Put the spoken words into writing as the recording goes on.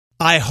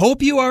I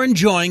hope you are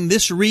enjoying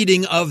this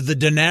reading of the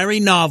Denari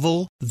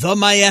novel, The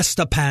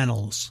Maesta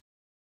Panels.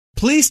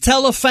 Please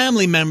tell a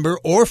family member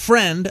or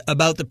friend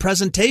about the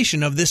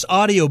presentation of this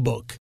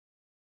audiobook.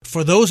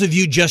 For those of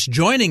you just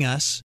joining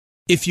us,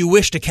 if you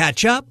wish to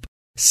catch up,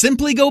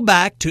 simply go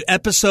back to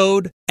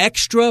episode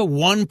Extra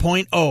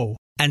 1.0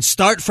 and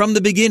start from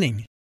the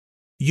beginning.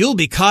 You'll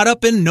be caught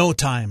up in no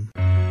time.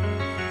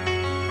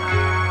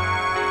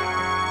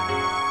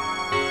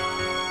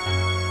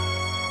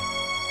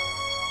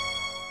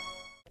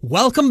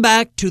 Welcome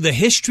back to the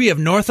History of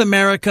North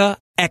America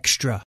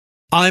Extra.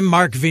 I'm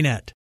Mark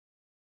Vinette.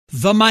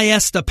 The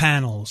Maesta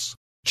Panels,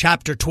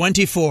 Chapter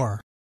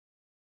 24.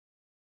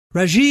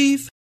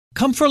 Rajiv,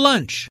 come for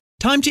lunch.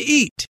 Time to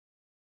eat.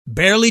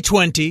 Barely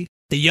 20,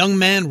 the young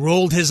man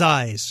rolled his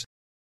eyes.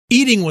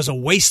 Eating was a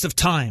waste of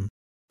time,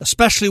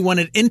 especially when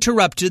it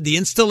interrupted the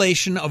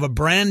installation of a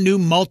brand new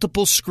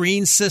multiple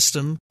screen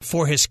system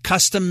for his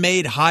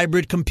custom-made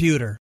hybrid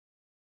computer.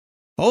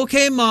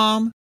 Okay,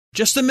 Mom,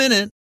 just a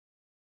minute.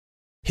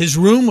 His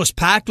room was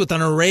packed with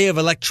an array of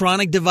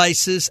electronic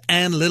devices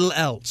and little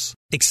else,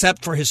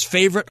 except for his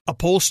favorite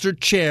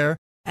upholstered chair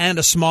and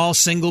a small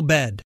single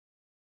bed.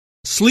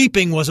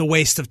 Sleeping was a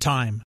waste of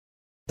time,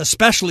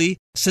 especially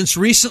since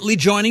recently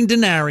joining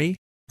Denari,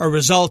 a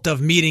result of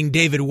meeting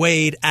David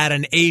Wade at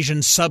an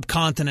Asian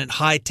subcontinent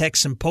high-tech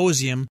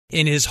symposium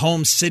in his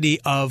home city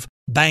of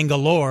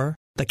Bangalore,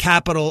 the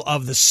capital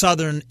of the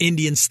southern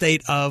Indian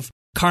state of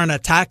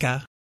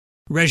Karnataka.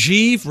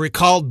 Rajiv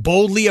recalled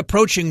boldly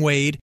approaching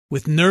Wade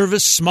with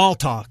nervous small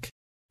talk,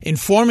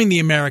 informing the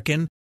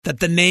American that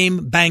the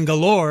name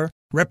Bangalore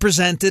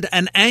represented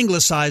an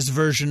anglicized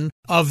version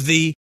of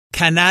the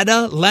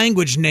Kannada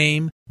language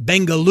name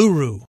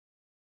Bengaluru.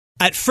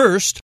 At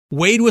first,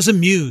 Wade was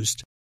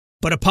amused,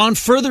 but upon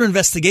further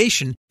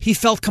investigation, he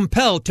felt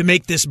compelled to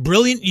make this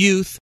brilliant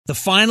youth the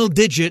final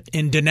digit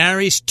in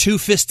Denari's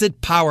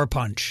two-fisted power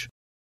punch.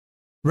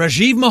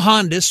 Rajiv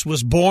Mohandas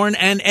was born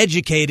and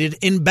educated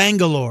in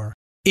Bangalore,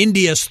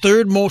 India's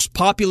third most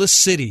populous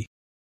city.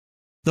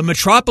 The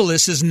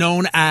metropolis is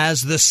known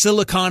as the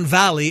Silicon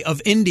Valley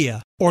of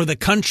India, or the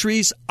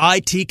country's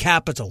IT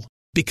capital,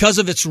 because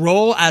of its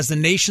role as the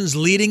nation's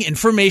leading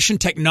information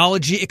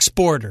technology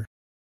exporter.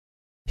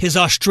 His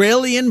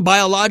Australian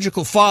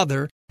biological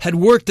father had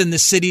worked in the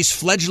city's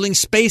fledgling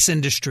space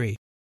industry.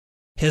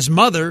 His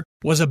mother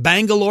was a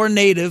Bangalore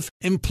native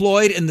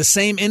employed in the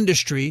same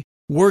industry,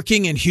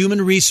 working in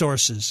human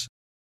resources.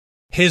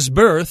 His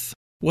birth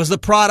was the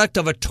product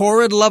of a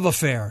torrid love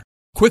affair,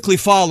 quickly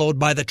followed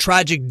by the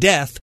tragic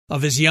death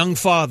of his young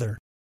father.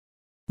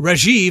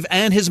 Rajiv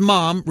and his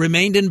mom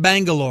remained in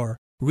Bangalore,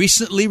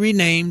 recently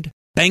renamed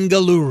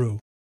Bengaluru.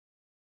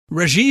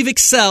 Rajiv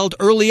excelled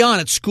early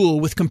on at school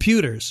with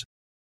computers.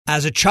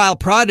 As a child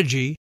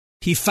prodigy,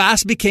 he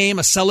fast became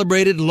a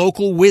celebrated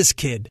local whiz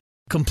kid,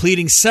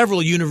 completing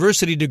several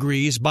university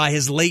degrees by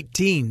his late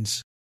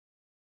teens.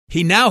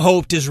 He now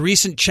hoped his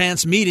recent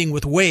chance meeting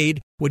with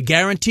Wade would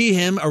guarantee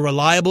him a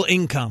reliable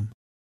income.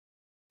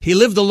 He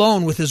lived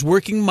alone with his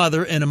working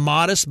mother in a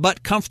modest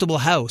but comfortable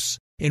house,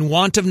 in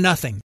want of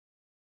nothing.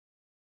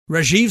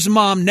 Rajiv's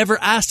mom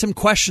never asked him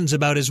questions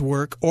about his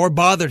work or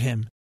bothered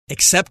him,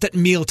 except at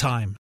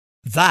mealtime.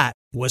 That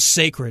was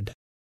sacred.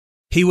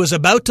 He was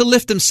about to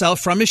lift himself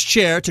from his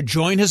chair to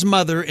join his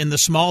mother in the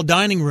small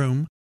dining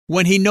room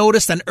when he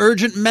noticed an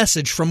urgent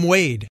message from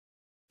Wade.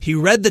 He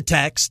read the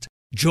text,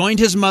 joined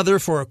his mother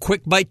for a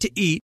quick bite to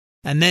eat,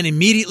 and then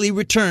immediately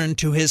returned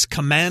to his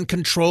command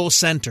control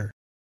center,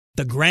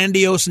 the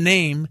grandiose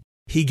name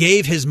he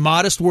gave his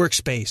modest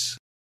workspace.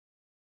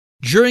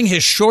 During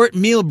his short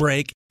meal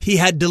break, he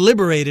had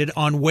deliberated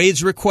on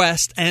Wade's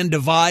request and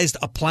devised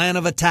a plan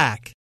of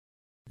attack.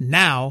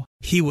 Now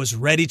he was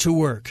ready to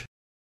work.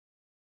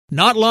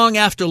 Not long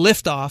after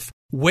liftoff,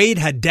 Wade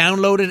had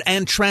downloaded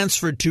and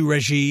transferred to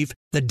Rajiv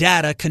the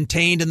data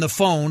contained in the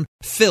phone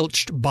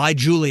filched by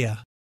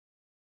Julia.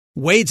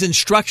 Wade's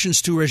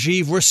instructions to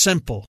Rajiv were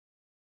simple.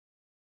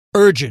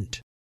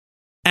 Urgent.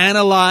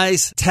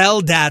 Analyze tell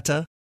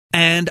data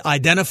and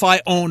identify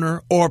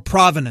owner or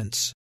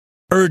provenance.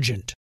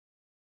 Urgent.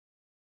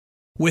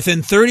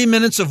 Within 30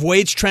 minutes of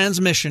Wade's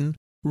transmission,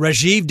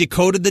 Rajiv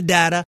decoded the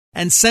data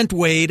and sent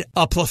Wade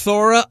a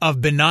plethora of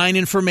benign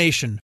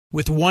information,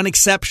 with one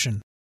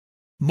exception.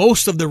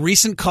 Most of the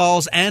recent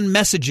calls and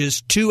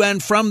messages to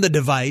and from the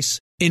device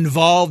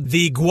involved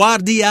the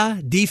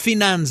Guardia di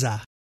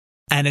Finanza,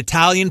 an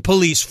Italian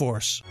police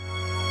force.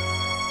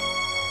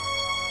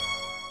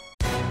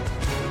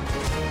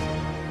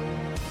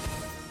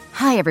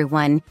 Hi,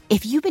 everyone.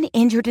 If you've been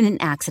injured in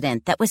an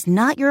accident that was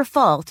not your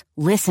fault,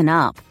 listen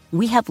up.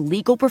 We have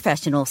legal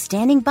professionals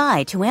standing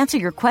by to answer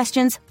your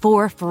questions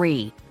for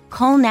free.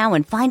 Call now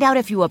and find out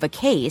if you have a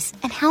case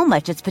and how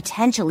much it's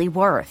potentially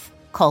worth.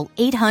 Call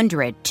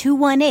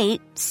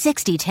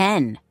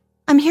 800-218-6010.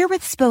 I'm here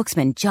with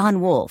spokesman John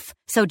Wolf.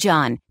 So,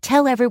 John,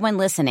 tell everyone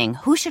listening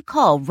who should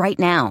call right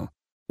now.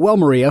 Well,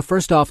 Maria,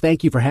 first off,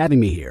 thank you for having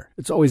me here.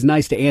 It's always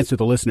nice to answer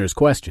the listeners'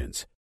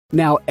 questions.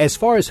 Now, as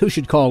far as who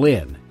should call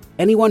in,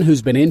 Anyone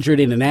who's been injured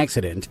in an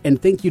accident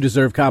and think you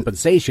deserve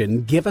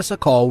compensation, give us a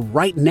call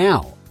right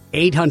now.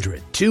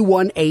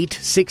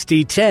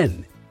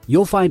 800-218-6010.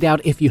 You'll find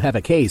out if you have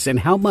a case and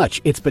how much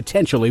it's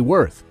potentially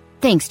worth.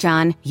 Thanks,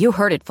 John. You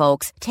heard it,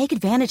 folks. Take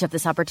advantage of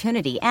this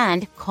opportunity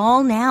and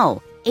call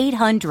now.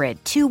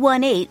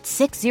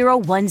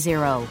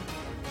 800-218-6010.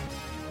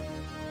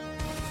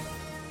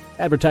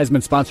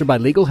 Advertisement sponsored by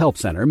Legal Help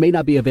Center. May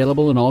not be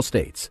available in all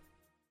states.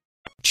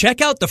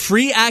 Check out the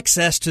free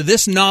access to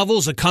this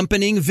novel's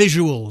accompanying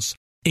visuals,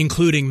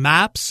 including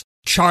maps,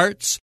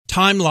 charts,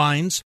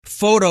 timelines,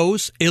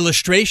 photos,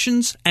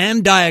 illustrations,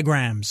 and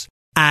diagrams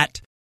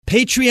at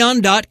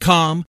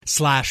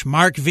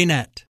patreon.com/Mark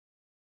Vinette.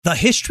 The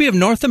History of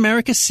North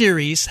America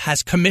series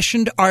has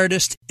commissioned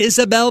artist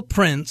Isabel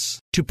Prince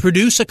to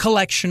produce a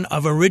collection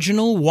of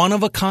original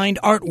one-of-a-kind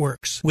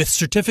artworks with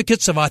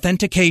certificates of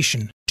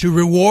authentication to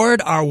reward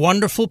our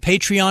wonderful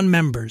Patreon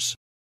members.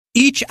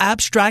 Each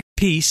abstract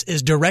piece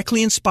is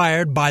directly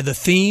inspired by the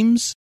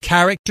themes,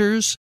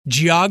 characters,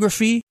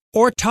 geography,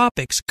 or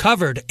topics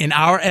covered in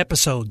our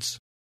episodes.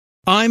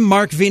 I'm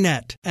Mark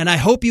Vinette, and I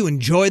hope you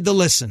enjoyed the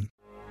listen.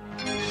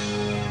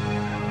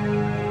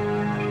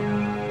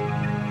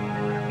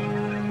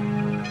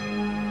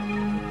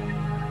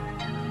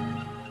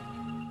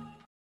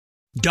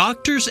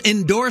 Doctors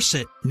endorse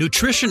it,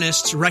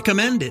 nutritionists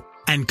recommend it,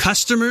 and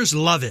customers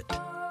love it.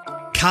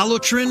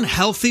 Calotrin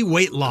Healthy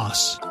Weight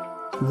Loss.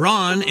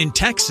 Ron in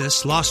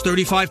Texas lost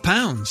 35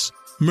 pounds.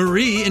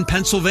 Marie in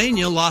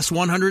Pennsylvania lost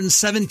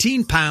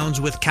 117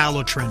 pounds with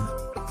Calotrin.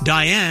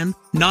 Diane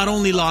not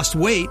only lost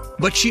weight,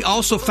 but she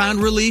also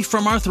found relief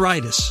from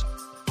arthritis.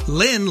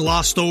 Lynn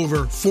lost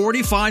over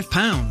 45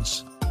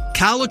 pounds.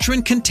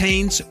 Calotrin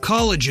contains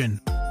collagen,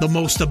 the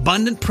most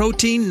abundant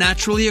protein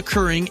naturally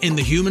occurring in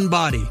the human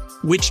body,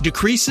 which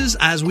decreases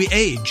as we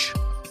age.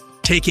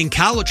 Taking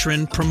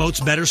Calotrin promotes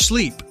better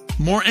sleep,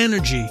 more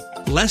energy,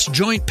 less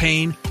joint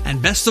pain,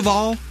 and best of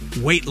all,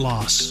 weight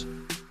loss.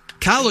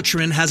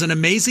 Calotrin has an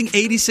amazing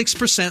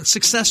 86%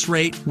 success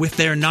rate with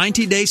their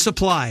 90-day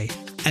supply.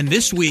 And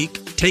this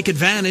week, take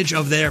advantage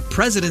of their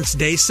President's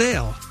Day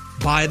sale.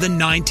 Buy the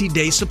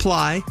 90-day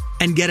supply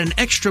and get an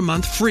extra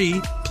month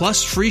free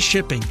plus free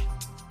shipping.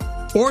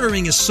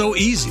 Ordering is so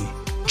easy.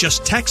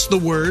 Just text the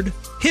word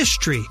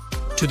HISTORY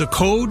to the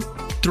code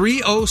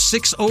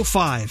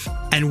 30605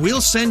 and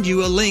we'll send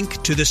you a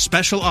link to this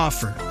special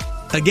offer.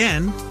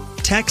 Again,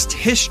 text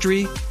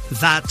HISTORY,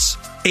 that's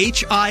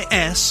HISTORY,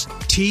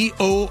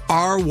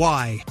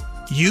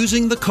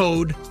 using the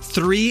code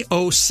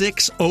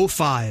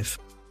 30605.